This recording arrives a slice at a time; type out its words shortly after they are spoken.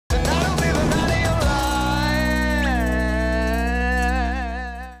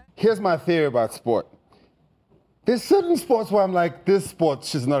Here's my theory about sport. There's certain sports where I'm like, this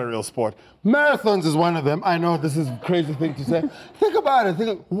sport is not a real sport. Marathons is one of them. I know this is a crazy thing to say. Think about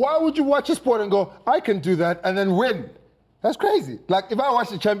it. Why would you watch a sport and go, I can do that, and then win? That's crazy. Like, if I watch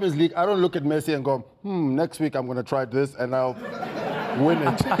the Champions League, I don't look at Messi and go, next week I'm going to try this, and I'll win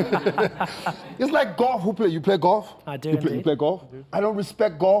it. It's like golf. You play golf? I do. You play golf? I don't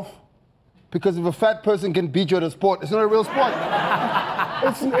respect golf. Because if a fat person can beat you at a sport, it's not a real sport.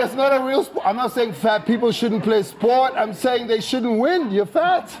 It's not a real sport. I'm not saying fat people shouldn't play sport. I'm saying they shouldn't win. You're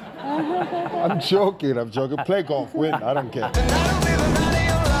fat. I'm joking. Play golf, win. I don't care.